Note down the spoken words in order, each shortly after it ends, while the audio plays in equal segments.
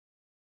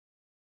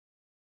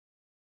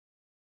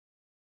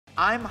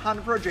I'm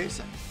HondaPro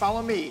Jason.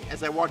 Follow me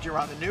as I walk you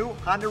around the new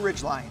Honda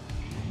Ridgeline.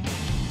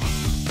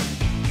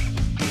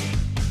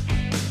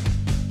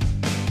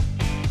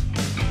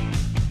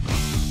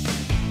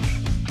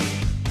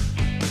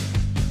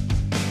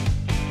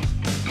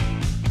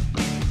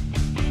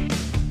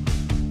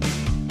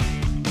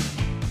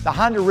 The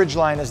Honda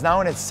Ridgeline is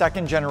now in its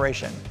second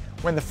generation.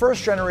 When the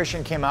first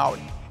generation came out,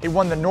 it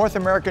won the North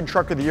American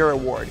Truck of the Year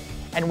award.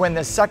 And when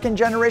the second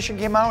generation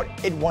came out,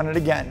 it won it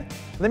again.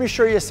 Let me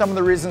show you some of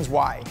the reasons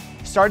why.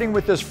 Starting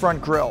with this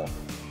front grille.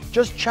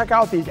 Just check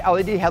out these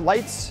LED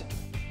headlights,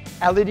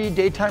 LED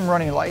daytime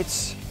running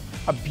lights,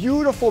 a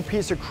beautiful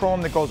piece of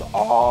chrome that goes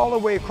all the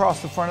way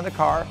across the front of the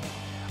car,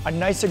 a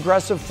nice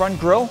aggressive front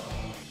grille,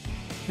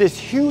 this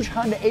huge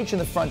Honda H in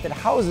the front that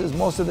houses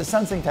most of the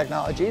sensing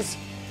technologies.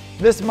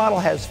 This model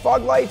has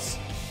fog lights,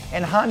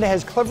 and Honda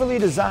has cleverly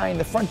designed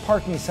the front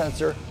parking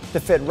sensor to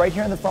fit right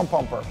here in the front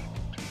bumper.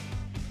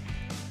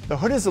 The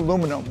hood is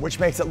aluminum, which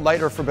makes it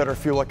lighter for better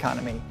fuel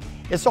economy.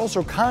 It's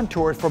also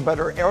contoured for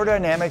better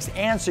aerodynamics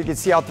and so you can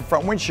see out the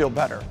front windshield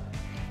better.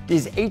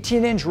 These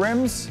 18-inch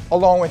rims,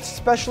 along with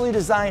specially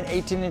designed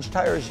 18-inch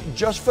tires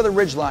just for the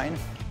Ridgeline.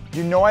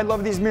 You know I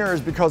love these mirrors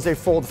because they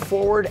fold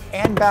forward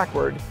and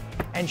backward.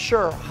 And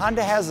sure,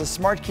 Honda has a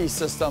smart key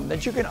system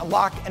that you can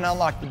lock and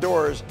unlock the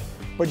doors,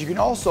 but you can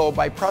also,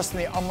 by pressing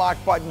the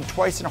unlock button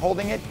twice and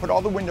holding it, put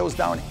all the windows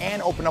down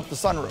and open up the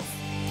sunroof.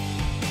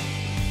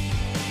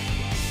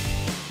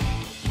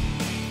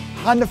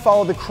 Honda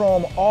followed the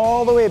chrome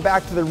all the way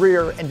back to the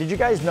rear, and did you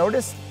guys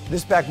notice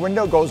this back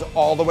window goes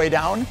all the way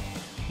down?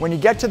 When you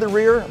get to the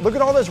rear, look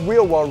at all this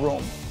wheel well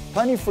room.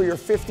 Plenty for your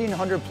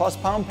 1,500 plus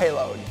pound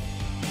payload.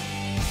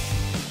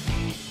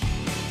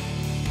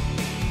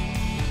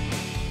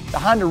 The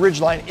Honda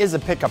Ridgeline is a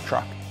pickup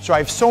truck, so I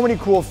have so many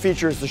cool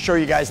features to show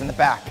you guys in the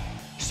back.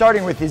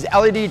 Starting with these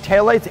LED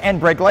taillights and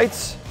brake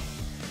lights.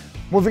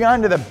 Moving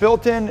on to the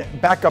built-in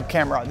backup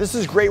camera. This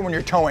is great when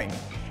you're towing.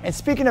 And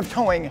speaking of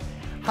towing,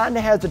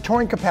 Honda has the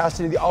towing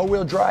capacity of the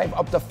all-wheel drive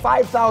up to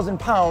 5,000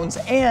 pounds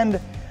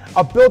and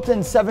a built-in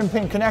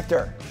 7-pin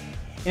connector.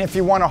 And if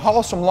you want to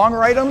haul some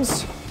longer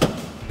items,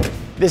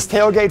 this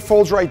tailgate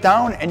folds right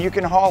down and you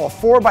can haul a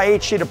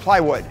 4x8 sheet of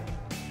plywood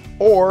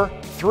or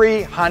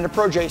 3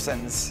 HondaPro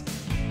Jasons.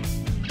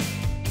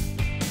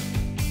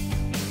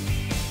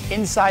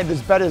 Inside,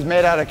 this bed is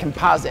made out of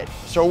composite,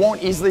 so it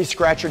won't easily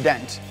scratch or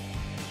dent.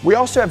 We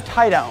also have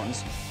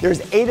tie-downs.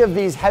 There's 8 of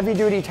these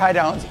heavy-duty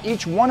tie-downs.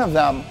 Each one of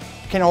them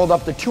can hold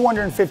up to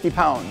 250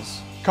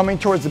 pounds. Coming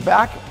towards the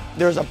back,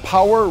 there's a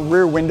power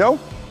rear window.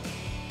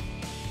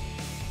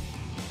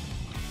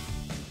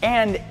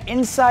 And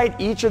inside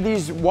each of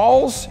these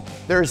walls,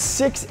 there's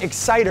 6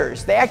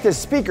 exciters. They act as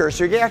speakers,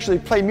 so you can actually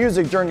play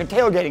music during a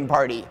tailgating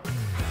party.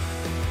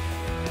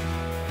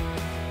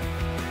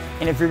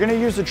 And if you're gonna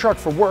use the truck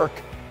for work,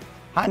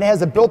 Honda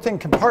has a built-in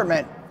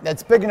compartment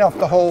that's big enough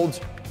to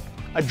hold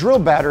a drill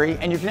battery,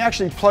 and you can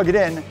actually plug it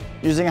in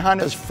using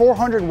Honda's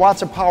 400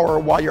 watts of power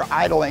while you're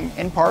idling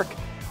in park,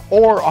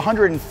 or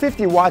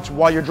 150 watts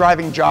while you're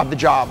driving job to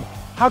job.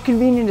 How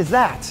convenient is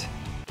that?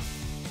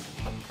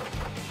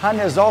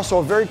 Honda has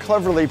also very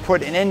cleverly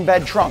put an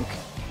in-bed trunk,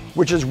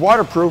 which is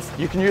waterproof.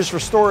 You can use for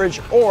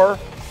storage or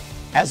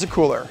as a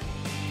cooler.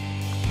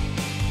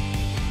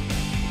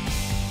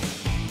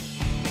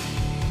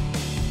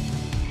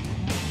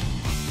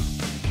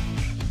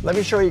 Let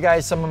me show you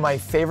guys some of my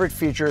favorite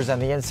features on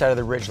the inside of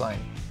the Ridgeline.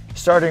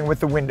 Starting with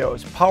the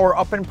windows, power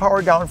up and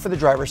power down for the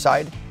driver's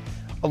side,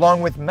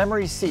 along with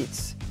memory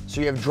seats.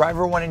 So you have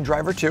driver 1 and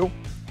driver 2.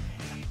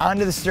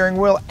 Onto the steering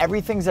wheel,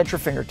 everything's at your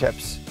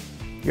fingertips.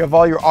 You have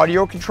all your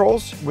audio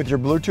controls with your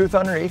Bluetooth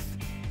underneath,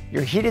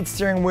 your heated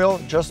steering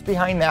wheel just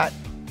behind that,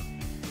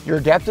 your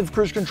adaptive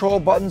cruise control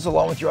buttons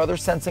along with your other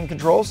sensing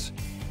controls,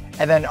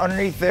 and then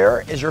underneath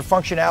there is your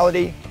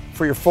functionality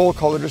for your full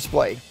color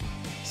display.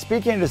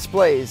 Speaking of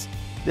displays,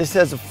 this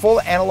has a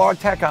full analog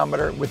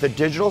tachometer with a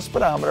digital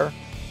speedometer,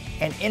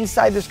 and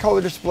inside this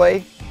color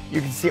display, you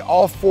can see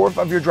all 4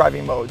 of your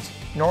driving modes: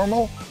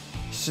 normal,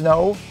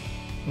 snow,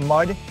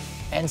 mud,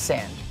 and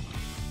sand.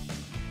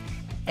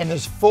 And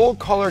this full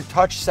color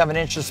touch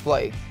 7-inch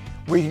display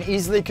where you can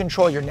easily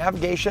control your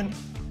navigation,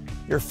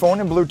 your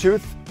phone and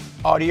Bluetooth,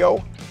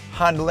 audio,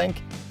 Honda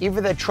Link,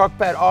 even the truck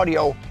bed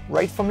audio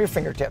right from your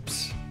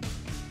fingertips.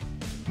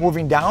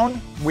 Moving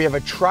down, we have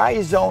a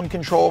tri-zone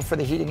control for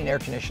the heating and air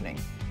conditioning.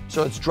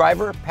 So it's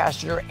driver,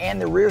 passenger,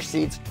 and the rear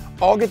seats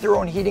all get their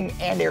own heating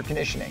and air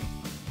conditioning.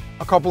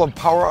 A couple of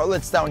power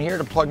outlets down here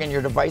to plug in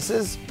your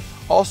devices.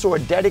 Also a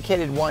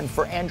dedicated one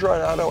for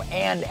Android Auto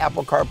and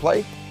Apple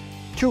CarPlay.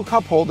 2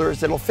 cup holders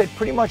that'll fit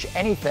pretty much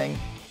anything,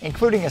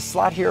 including a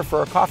slot here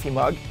for a coffee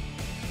mug.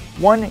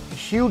 1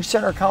 huge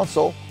center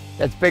console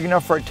that's big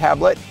enough for a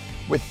tablet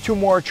with 2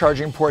 more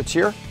charging ports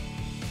here.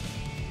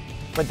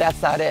 But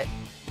that's not it.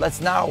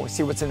 Let's now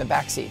see what's in the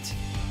back seat.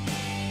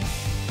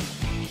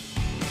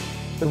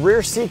 The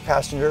rear seat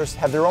passengers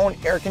have their own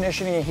air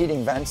conditioning and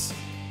heating vents,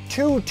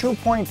 2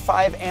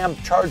 2.5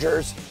 amp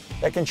chargers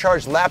that can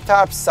charge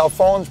laptops, cell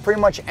phones,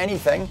 pretty much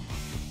anything,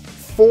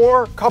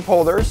 4 cup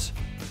holders.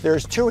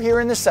 There's 2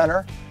 here in the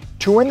center,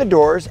 2 in the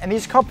doors, and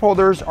these cup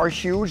holders are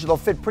huge. They'll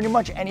fit pretty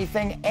much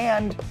anything,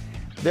 and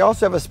they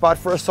also have a spot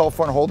for a cell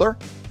phone holder.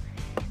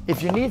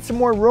 If you need some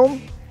more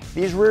room,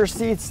 these rear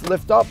seats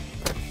lift up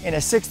in a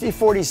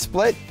 60-40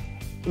 split,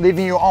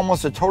 leaving you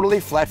almost a totally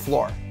flat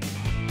floor.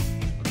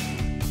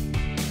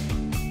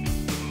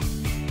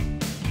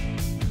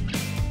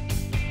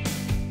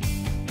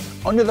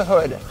 Under the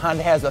hood,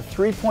 Honda has a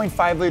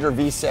 3.5 liter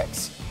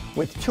V6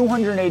 with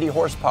 280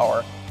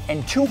 horsepower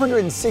and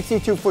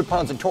 262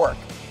 foot-pounds of torque.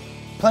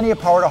 Plenty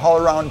of power to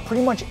haul around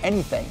pretty much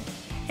anything,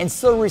 and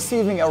still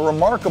receiving a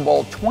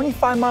remarkable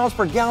 25 miles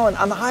per gallon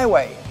on the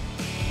highway.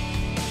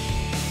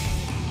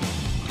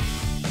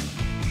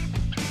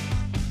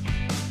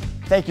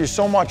 Thank you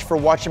so much for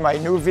watching my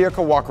new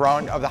vehicle walk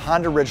around of the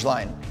Honda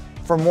Ridgeline.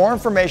 For more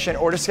information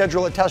or to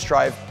schedule a test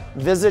drive,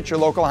 visit your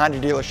local Honda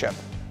dealership.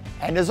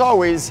 And as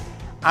always,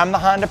 I'm the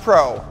Honda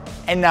Pro,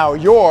 and now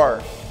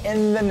you're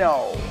in the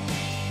know.